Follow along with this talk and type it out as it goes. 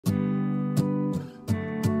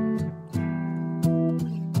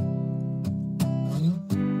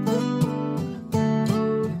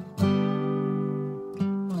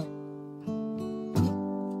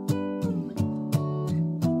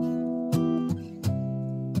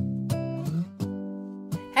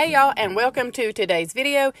Hey y'all, and welcome to today's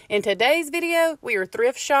video. In today's video, we are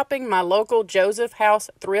thrift shopping my local Joseph House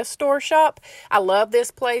thrift store shop. I love this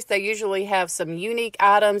place. They usually have some unique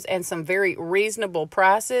items and some very reasonable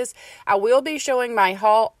prices. I will be showing my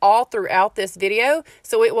haul all throughout this video,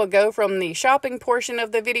 so it will go from the shopping portion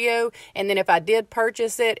of the video, and then if I did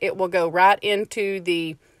purchase it, it will go right into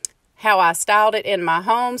the how I styled it in my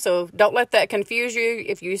home. So don't let that confuse you.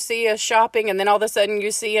 If you see us shopping and then all of a sudden you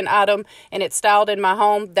see an item and it's styled in my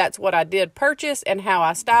home, that's what I did purchase and how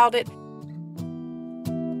I styled it.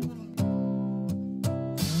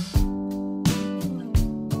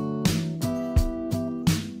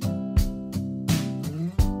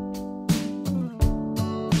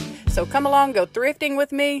 So come along, go thrifting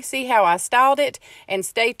with me, see how I styled it, and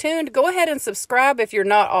stay tuned. Go ahead and subscribe if you're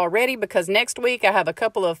not already, because next week I have a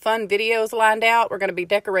couple of fun videos lined out. We're going to be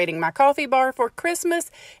decorating my coffee bar for Christmas,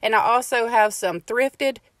 and I also have some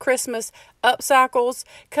thrifted Christmas upcycles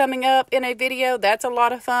coming up in a video. That's a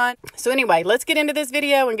lot of fun. So anyway, let's get into this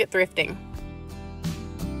video and get thrifting.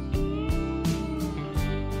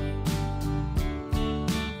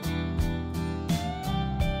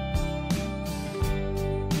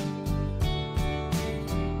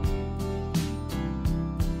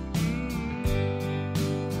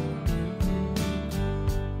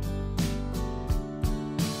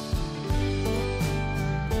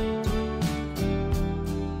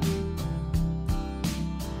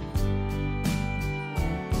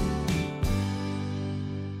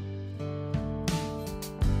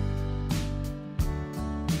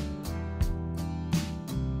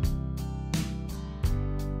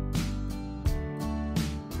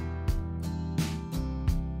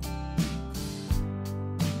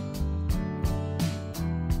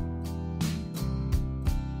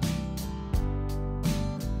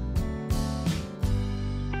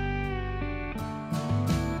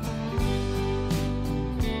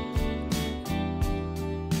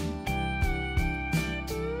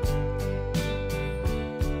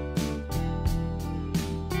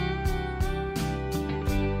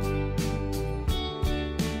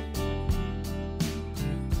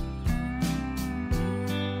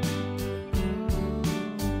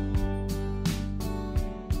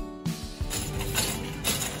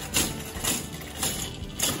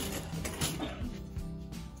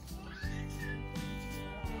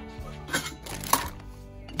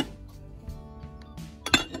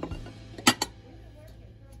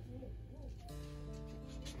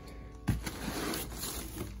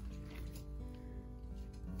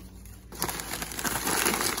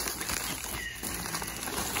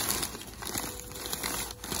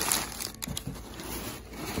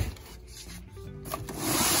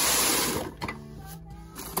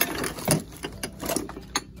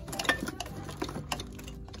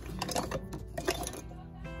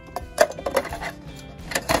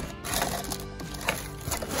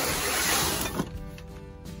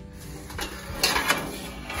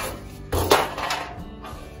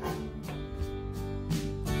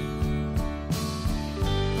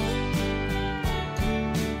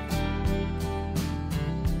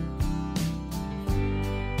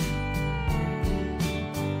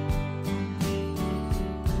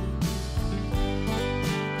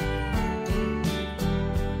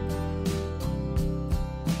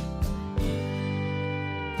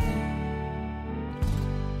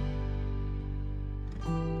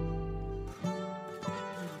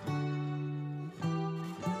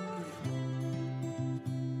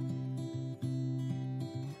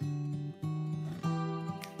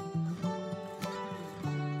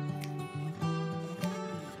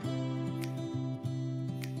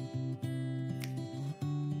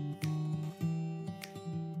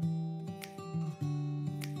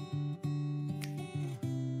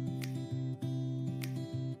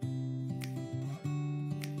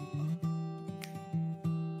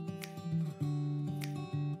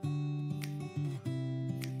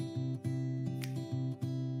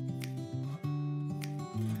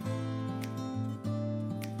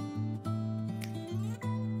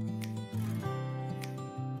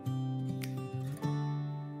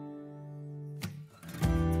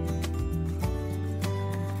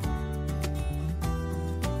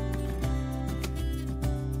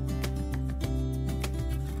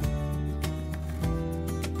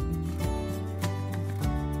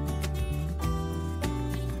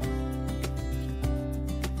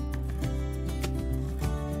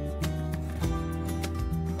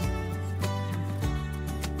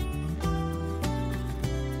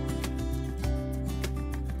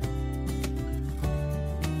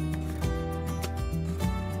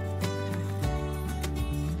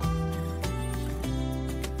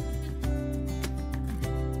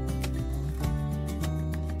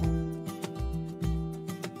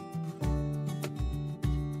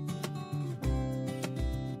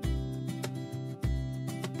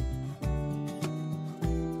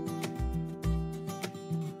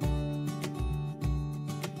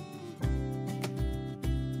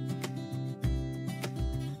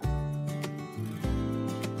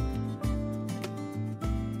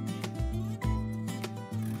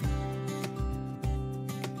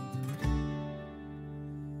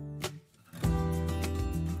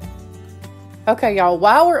 Okay, y'all,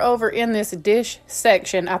 while we're over in this dish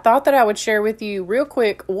section, I thought that I would share with you real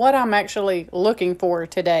quick what I'm actually looking for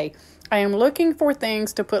today. I am looking for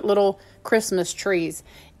things to put little Christmas trees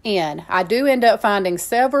in. I do end up finding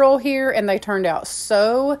several here, and they turned out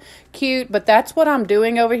so cute, but that's what I'm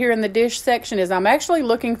doing over here in the dish section, is I'm actually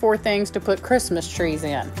looking for things to put Christmas trees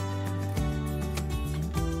in.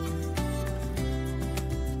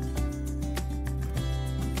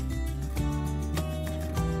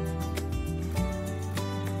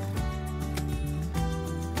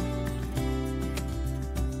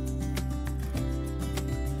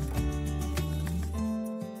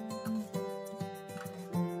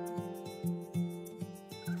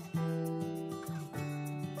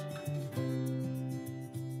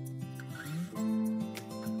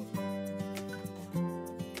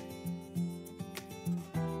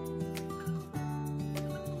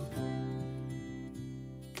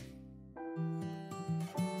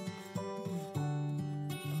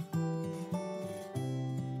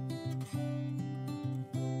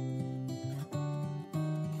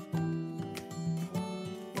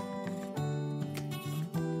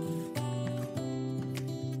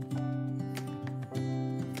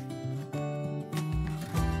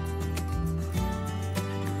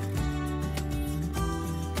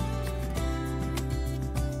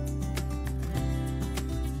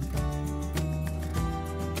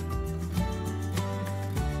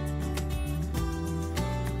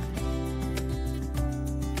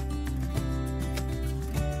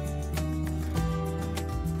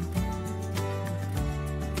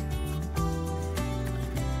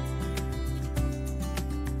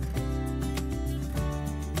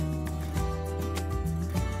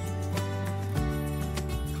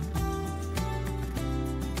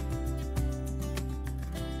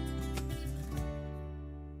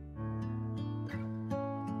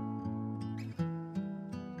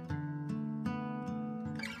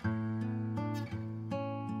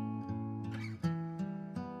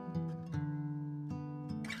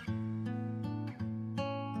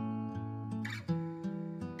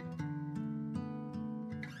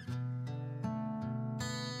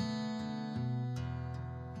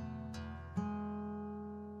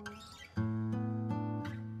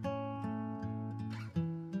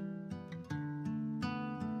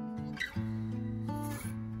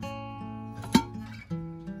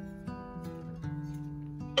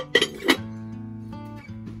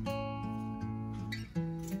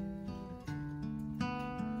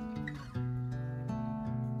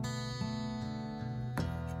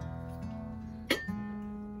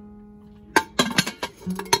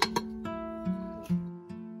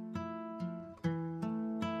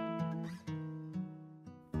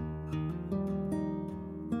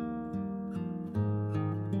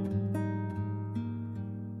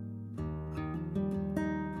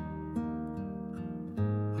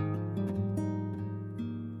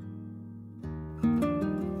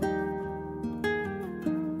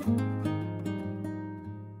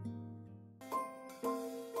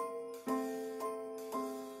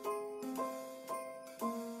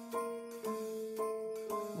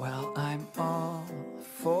 Well, I'm all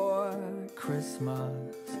for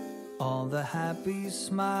Christmas, all the happy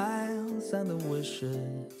smiles and the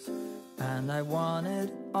wishes, and I want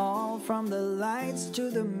it all, from the lights to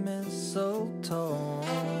the mistletoe.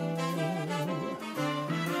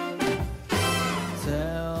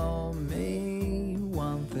 Tell me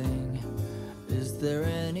one thing, is there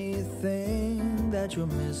anything that you're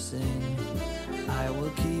missing? I will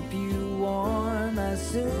keep you warm as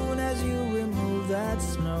soon as you remove that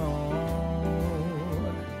snow.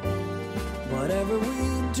 Whatever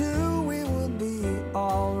we do, we will be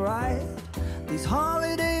alright. These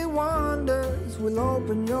holiday wonders will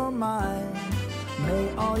open your mind.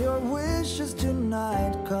 May all your wishes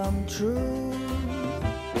tonight come true.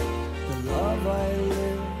 The love I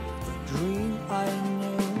lived, the dream I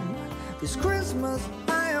knew. This Christmas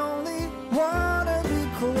I only wanna be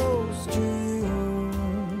close to you.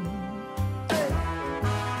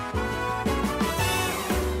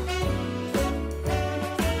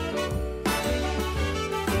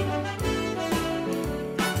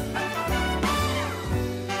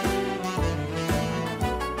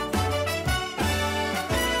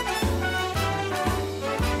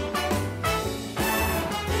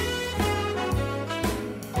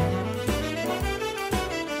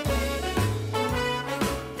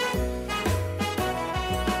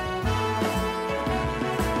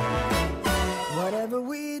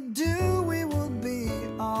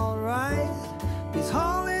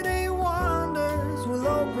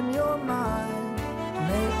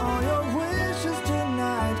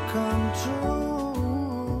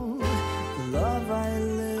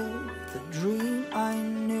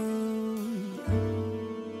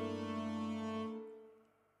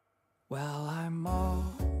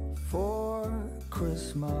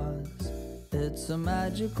 a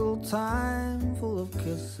magical time full of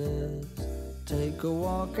kisses. Take a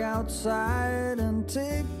walk outside and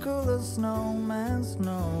tickle the snowman's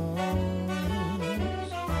nose.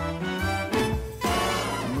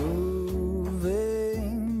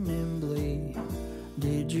 Moving nimbly,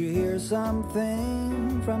 did you hear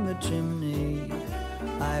something from the chimney?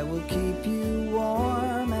 I will keep you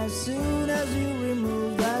warm as soon as you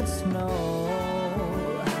remove that snow.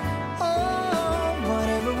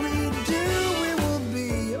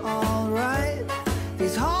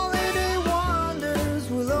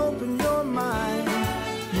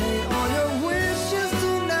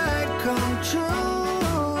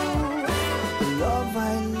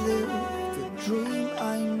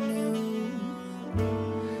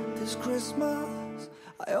 Christmas,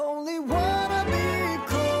 I only wanna be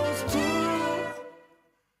close to you.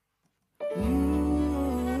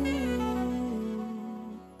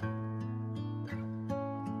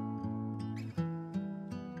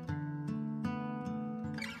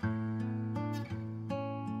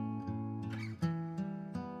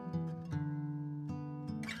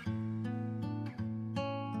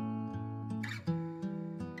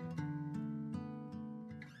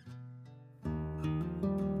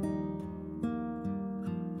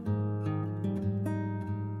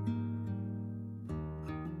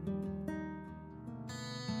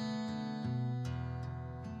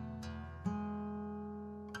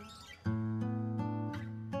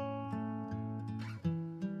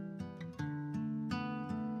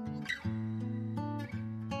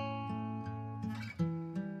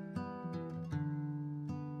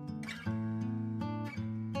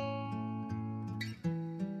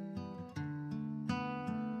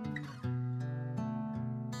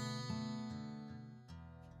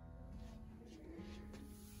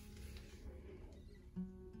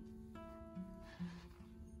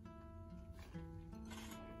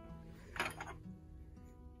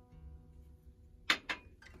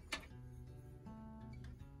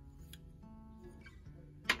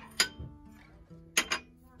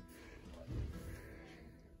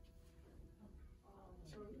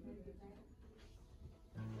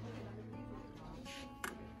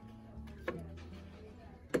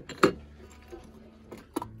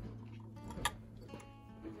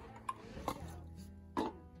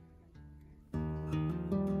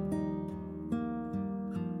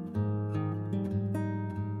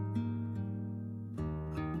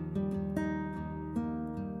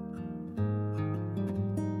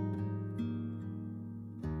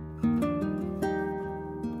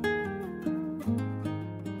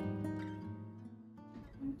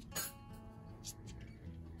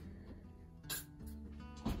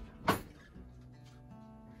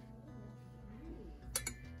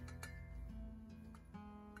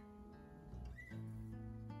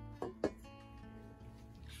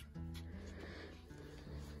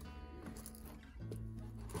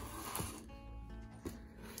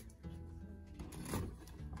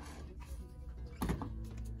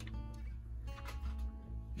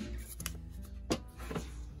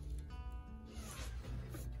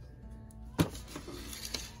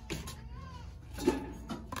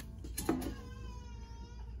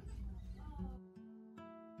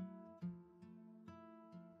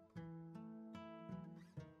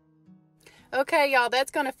 Okay, y'all,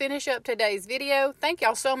 that's going to finish up today's video. Thank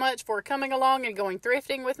y'all so much for coming along and going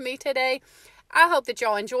thrifting with me today. I hope that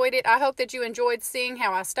y'all enjoyed it. I hope that you enjoyed seeing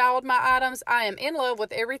how I styled my items. I am in love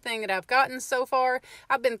with everything that I've gotten so far.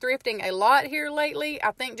 I've been thrifting a lot here lately.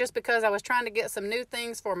 I think just because I was trying to get some new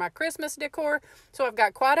things for my Christmas decor. So I've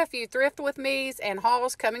got quite a few thrift with me's and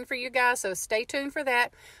hauls coming for you guys, so stay tuned for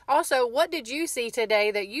that. Also, what did you see today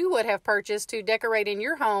that you would have purchased to decorate in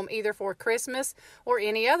your home either for Christmas or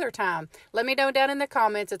any other time? Let me know down in the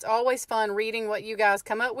comments. It's always fun reading what you guys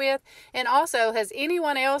come up with. And also, has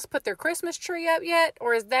anyone else put their Christmas tree up yet,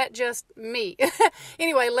 or is that just me?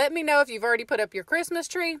 Anyway, let me know if you've already put up your Christmas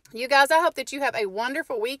tree. You guys, I hope that you have a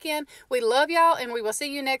wonderful weekend. We love y'all, and we will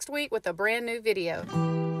see you next week with a brand new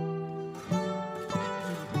video.